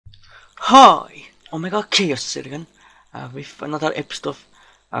Hi, Omega Khaos again, with another episode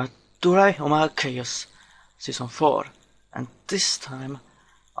of Dueling Omega Khaos Season 4, and this time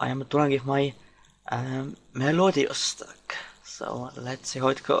I am dueling with my Melodious deck, so let's see how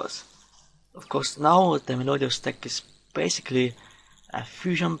it goes. Of course, now the Melodious deck is basically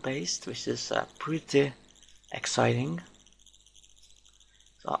fusion based, which is pretty exciting.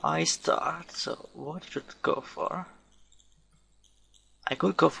 So I start, so what should I go for? I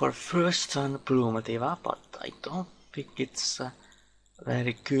could go for first turn Bloom Diva, but I don't think it's a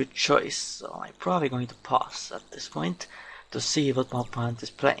very good choice, so I'm probably going to pass at this point to see what my opponent is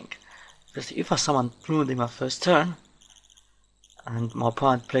playing. Because if I summon Bloom Diva first turn, and my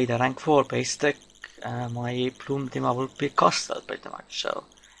opponent played a rank 4 base deck, my Bloom Diva will be castled pretty much, so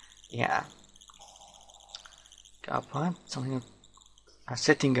yeah. Opponent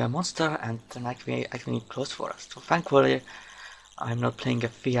setting a monster and then activating Close Forest. So thankfully I'm not playing a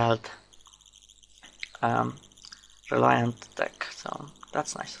field reliant deck, so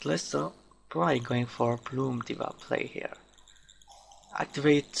that's nice. Let's try going for Bloom Diva play here.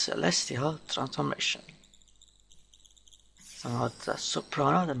 Activate Celestial Transformation. So now the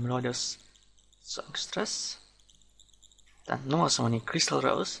Soprano, the Melodious Songstress. Then no summoning Crystal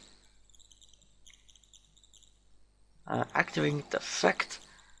Rose. Activating the effect.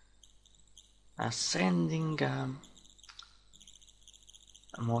 Sending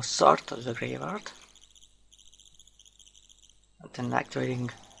Mozart to the graveyard, and then activating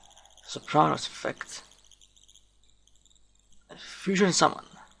Soprano's effect. Fusion Summon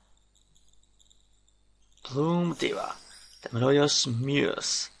Bloom Diva, the Melodious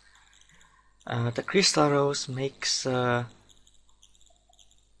Muse. The Crystal Rose makes Bloom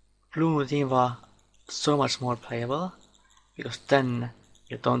Diva so much more playable, because then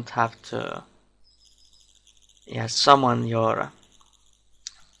you don't have to summon your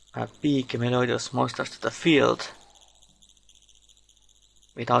big Melodious monsters to the field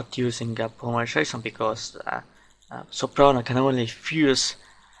without using polymerization, because Soprano can only fuse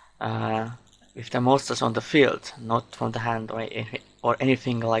with the monsters on the field, not from the hand or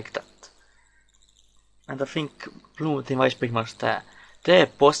anything like that. And I think Bloom Diva is pretty much the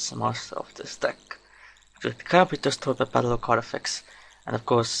boss monster of this deck. It can be destroyed by battle card effects, and of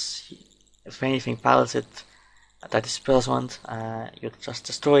course, if anything battles it that dispels one, you just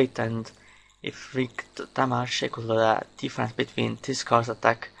destroy it, and if rigged damage equal to the difference between this card's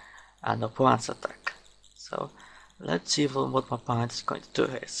attack and opponent's attack. So let's see what my opponent is going to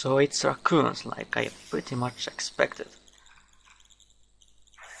do here. So it's raccoons, like I pretty much expected.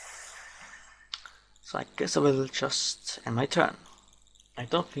 So I guess I will just end my turn. I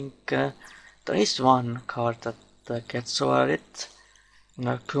don't think there is one card that gets over it in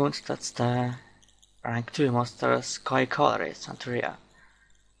raccoons. That's the rank 2 monster Sky Cavalry Santeria.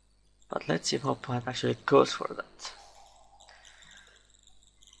 But let's see if my opponent actually goes for that.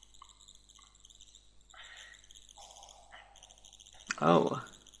 Oh,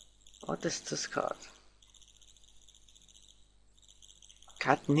 what is this card?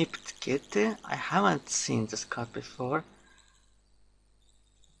 Catnipped Kitty? I haven't seen this card before.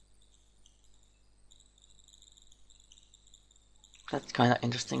 That's kinda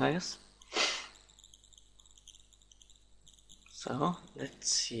interesting, I guess. So,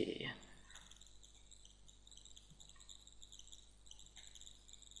 let's see.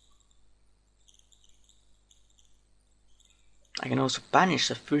 I can also banish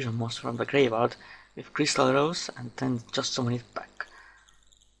a fusion monster from the graveyard with Crystal Rose and then just summon it back.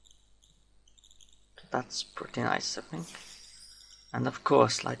 That's pretty nice, I think. And of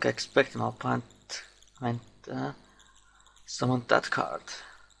course, like I expected, my opponent went summoned that card.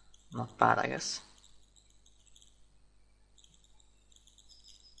 Not bad, I guess.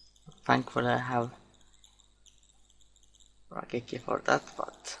 Thankfully I have Rakiki for that,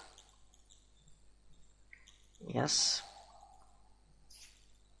 but yes.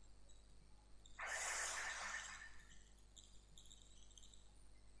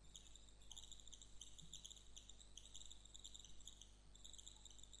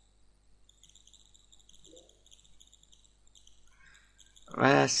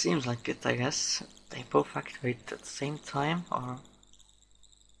 Well, it seems like it, I guess. They both activate at the same time, or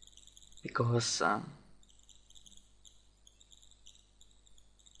because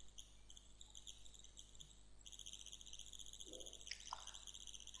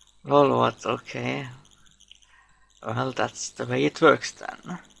lol, what? Okay. Well, that's the way it works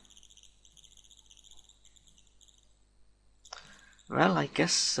then. Well, I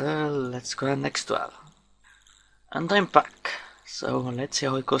guess let's go next duel. And I'm back. So let's see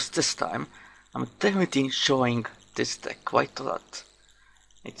how it goes this time. I'm definitely enjoying this deck quite a lot.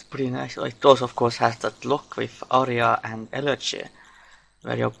 It's pretty nice. It also, of course, has that lock with Aria and Elegy,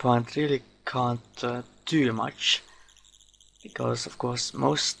 where your opponent really can't do much, because, of course,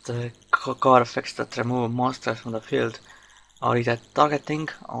 most card effects that remove monsters from the field are either targeting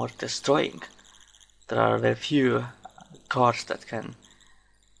or destroying. There are very few cards that can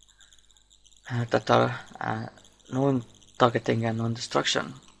that are non-targeting and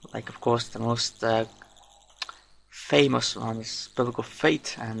non-destruction. Like, of course, the most famous one is Book of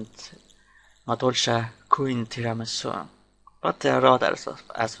Fate and Madolce Queen Tiramisu. But there are others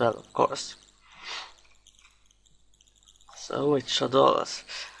as well, of course. So it should always.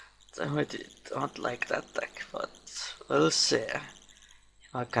 I really don't like that deck, but we'll see if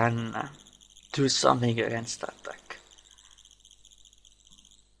I can do something against that deck.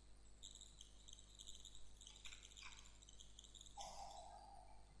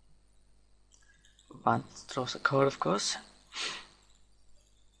 One throws a card, of course.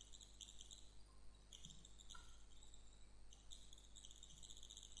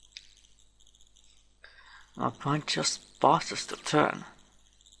 My opponent just passes the turn.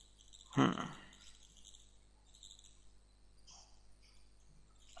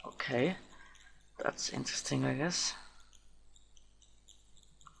 Okay, that's interesting, I guess.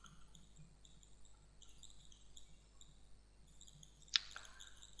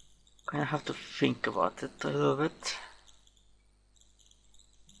 Gonna have to think about it a little bit.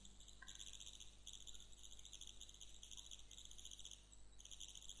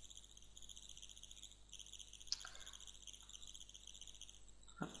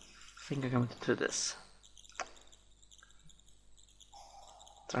 I think I'm going to do this.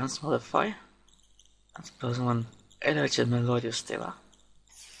 Transmodify. And suppose one Energy Melodious Diva.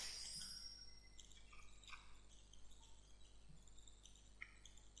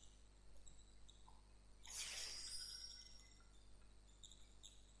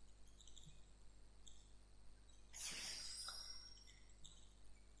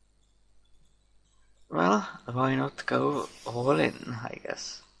 Well, why not go all in, I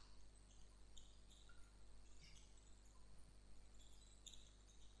guess.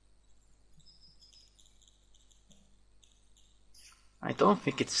 I don't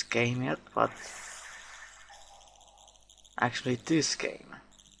think it's game yet, but actually it is game.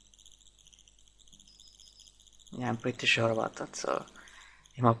 Yeah, I'm pretty sure about that, so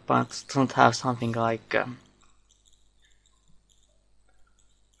if my opponents don't have something like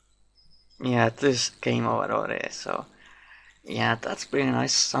yeah, this game over already, so yeah, that's pretty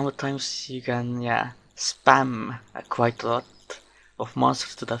nice. Sometimes you can, yeah, spam quite a lot of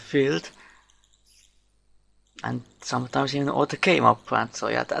monsters to the field, and sometimes even auto-K my opponent, so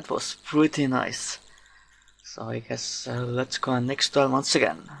yeah, that was pretty nice. So I guess let's go on next duel once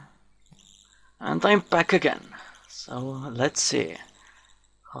again. And I'm back again, so let's see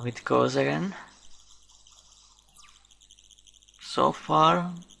how it goes again. So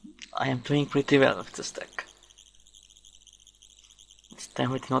far, I am doing pretty well with this deck. It's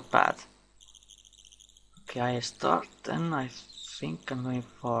definitely not bad. Okay, I start, then I think I'm going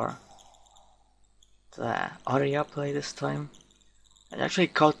for the Aria play this time. I actually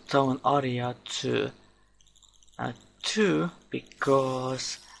cut down Aria to 2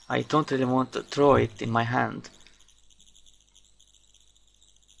 because I don't really want to throw it in my hand.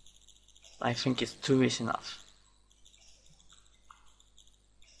 I think it's 2 is enough.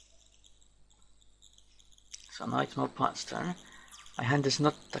 So now it's my opponent's turn. My hand is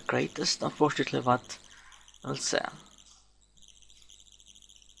not the greatest, unfortunately, but we'll see.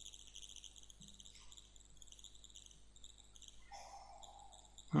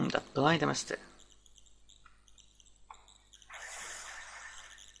 That blind MST.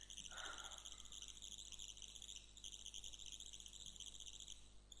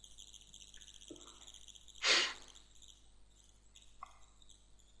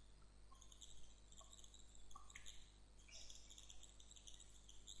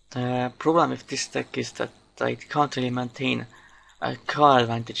 The problem with this deck is that it can't really maintain a card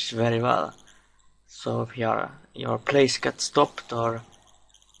advantage very well. So if your plays get stopped or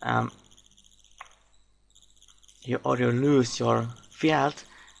you lose your field,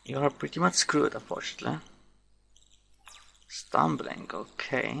 you are pretty much screwed, unfortunately. Stumbling,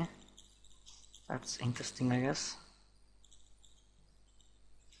 okay. That's interesting, I guess.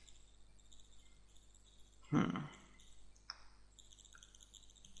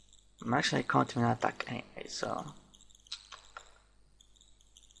 Actually, I can't even attack anyway, so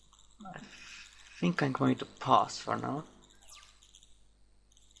I think I'm going to pass for now.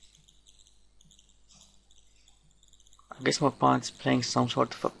 I guess my opponent's playing some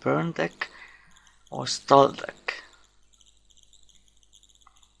sort of a burn deck or stall deck.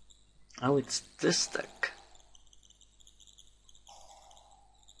 Oh, it's this deck.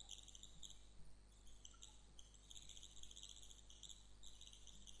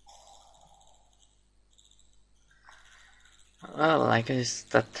 Well, I guess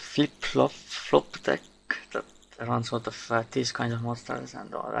that flip-flop deck that runs out of these kind of monsters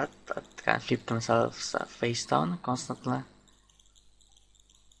and all that can flip themselves face down constantly.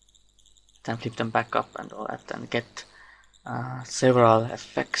 Then flip them back up and all that and get several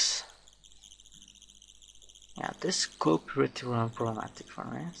effects. Yeah, this could be pretty problematic for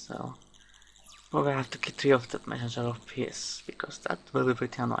me, so probably have to get 3 of the messenger of peace, because that will be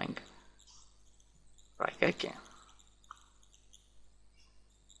pretty annoying. Right, okay.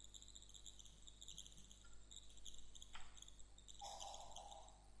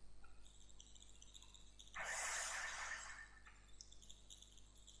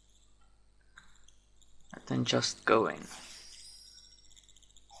 And then just go in.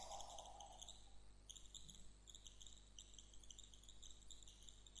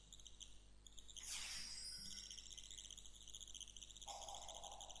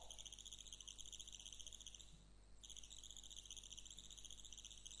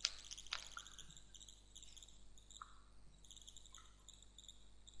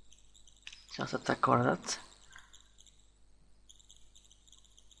 Just attack all that.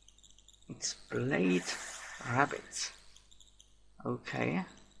 It's Blade Rabbit. Okay.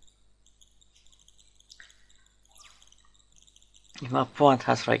 If my opponent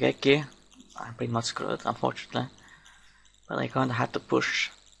has Raigeki, I'm pretty much screwed, unfortunately. But I kinda had to push.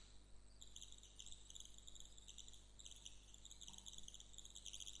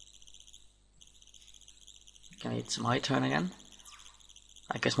 Okay, it's my turn again.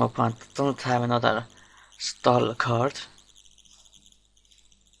 I guess my opponent doesn't have another stall card.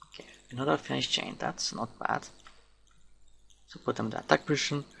 Okay, another finish chain, that's not bad. So put them in the attack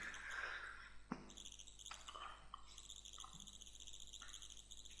position.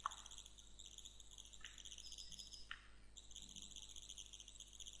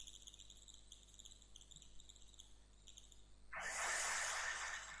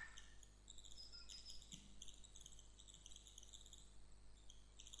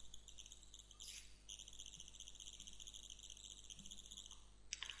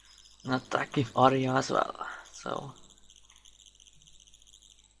 And attack with Arya as well, so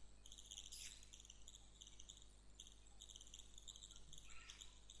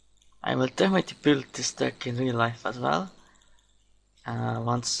I will definitely build this deck in real life as well.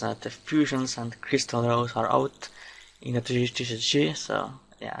 Once the fusions and crystal rows are out in the TCG, so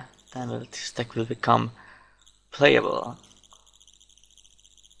yeah, then this deck will become playable.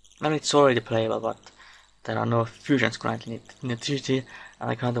 Well, it's already playable, but there are no fusions currently in the TCG, and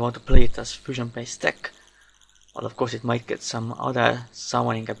I kinda want to play it as fusion-based deck. But of course it might get some other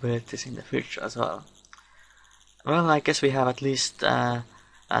summoning abilities in the future as well. Well, I guess we have at least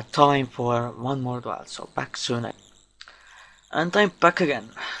time for one more duel, so back soon. And I'm back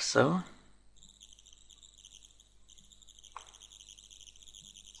again, so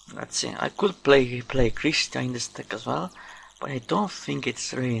let's see. I could play Christian in this deck as well, but I don't think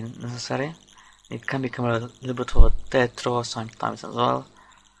it's really necessary. It can become a little bit of a dead draw sometimes as well.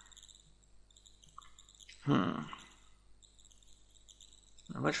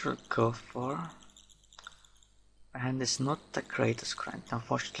 What should I go for? My hand is not the greatest currently,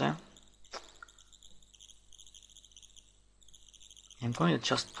 unfortunately. I'm going to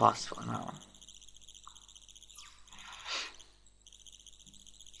just pass for now.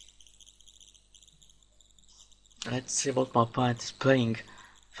 Let's see what my opponent is playing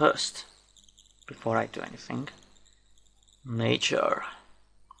first, before I do anything. Nature.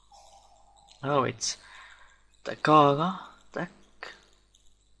 Oh, it's the Gaga deck,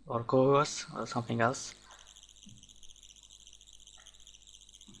 or Gogos, or something else.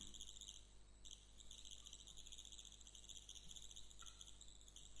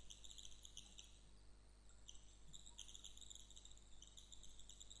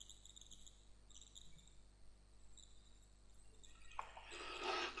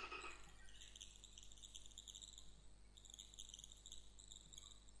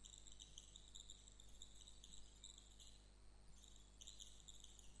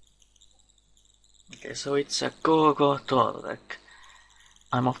 Okay, so it's a Gogo Total deck.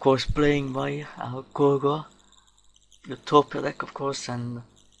 I'm of course playing my Gogo Utopia deck, of course, and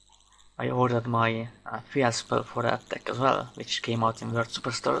I ordered my field spell for that deck as well, which came out in World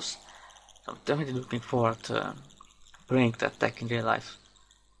Superstars. So I'm definitely looking forward to playing that deck in real life.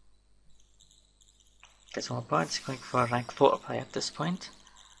 Okay, so my opponent's going for a rank 4 play at this point.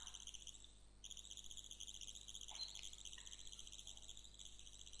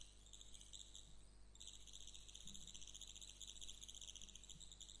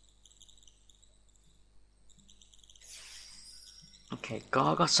 Okay,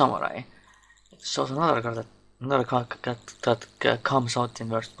 Gaga Samurai. It shows another card that comes out in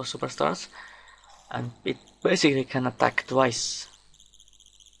Worst Superstars, and it basically can attack twice.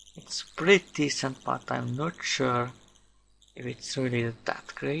 It's pretty decent, but I'm not sure if it's really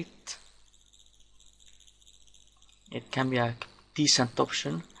that great. It can be a decent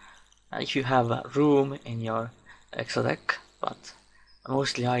option if you have room in your extra deck, but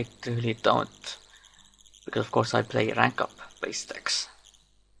mostly I really don't, because of course I play rank up based decks.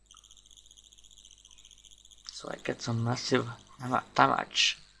 So I get some massive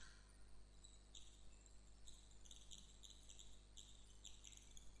damage.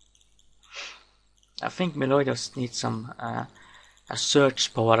 I think Melodious needs some a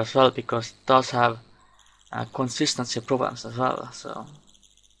search power as well, because it does have consistency problems as well, so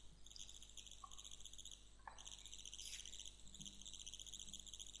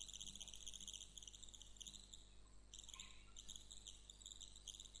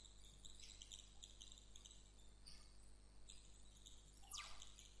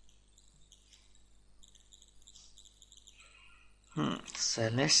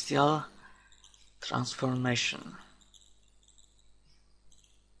Celestial Transformation.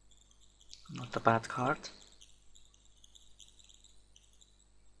 Not a bad card.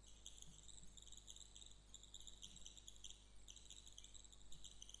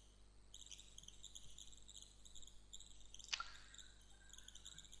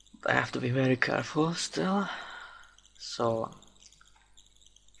 I have to be very careful still. So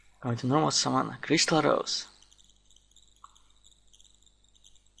I'm going to normal summon Crystal Rose.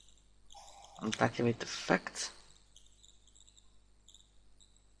 And activate the effect.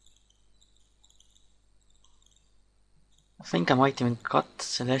 I think I might even cut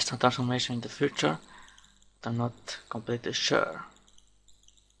Celestial Transformation in the future, but I'm not completely sure.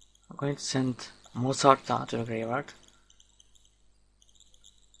 I'm going to send Mozarta to the graveyard.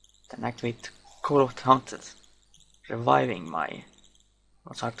 Then activate Call of the Haunted, reviving my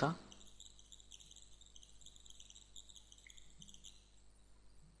Mozarta.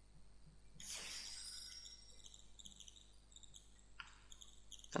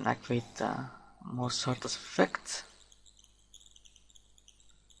 Then activate Mozarta's effect.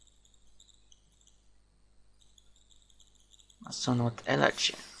 A somewhat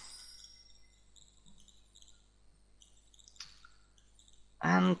elegy.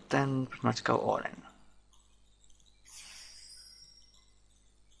 And then pretty much go all in.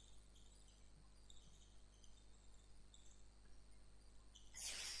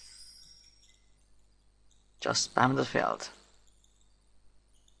 Just spam the field.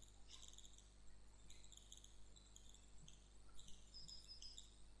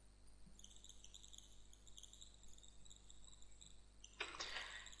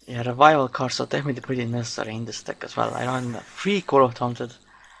 Yeah, revival cards are definitely pretty necessary in this deck as well. I run 3 Call of Haunted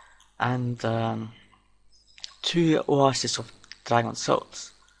and 2 Oasis of Dragon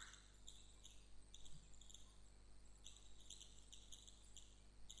Souls.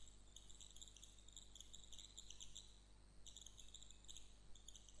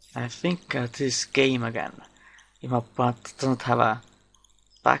 I think this game again, if my opponent doesn't have a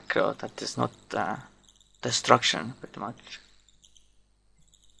back row that is not destruction, pretty much.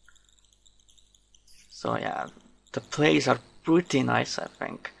 So yeah, the plays are pretty nice, I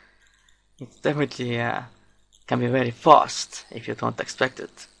think. It definitely can be very fast if you don't expect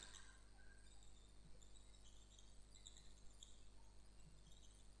it.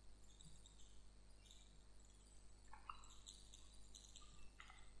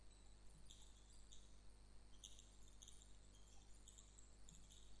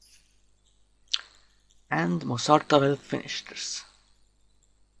 And Mozarta will finish this.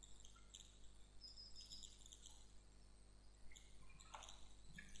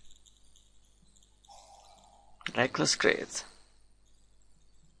 Reckless Great.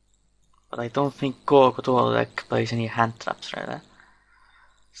 But I don't think Go Duel deck plays any hand traps really.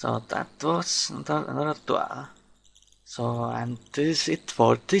 So that was another duel. So, and this is it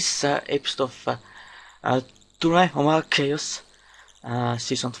for this episode of Dueling Omega Khaos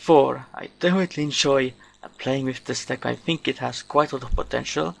Season 4. I definitely enjoy playing with this deck. I think it has quite a lot of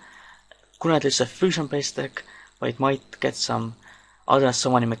potential. Currently it's a fusion based deck, but it might get some other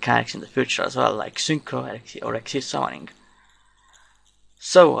summoning mechanics in the future as well, like Synchro or Exist Summoning.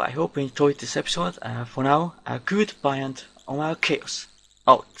 So, I hope you enjoyed this episode. For now, goodbye and Omega Khaos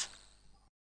out.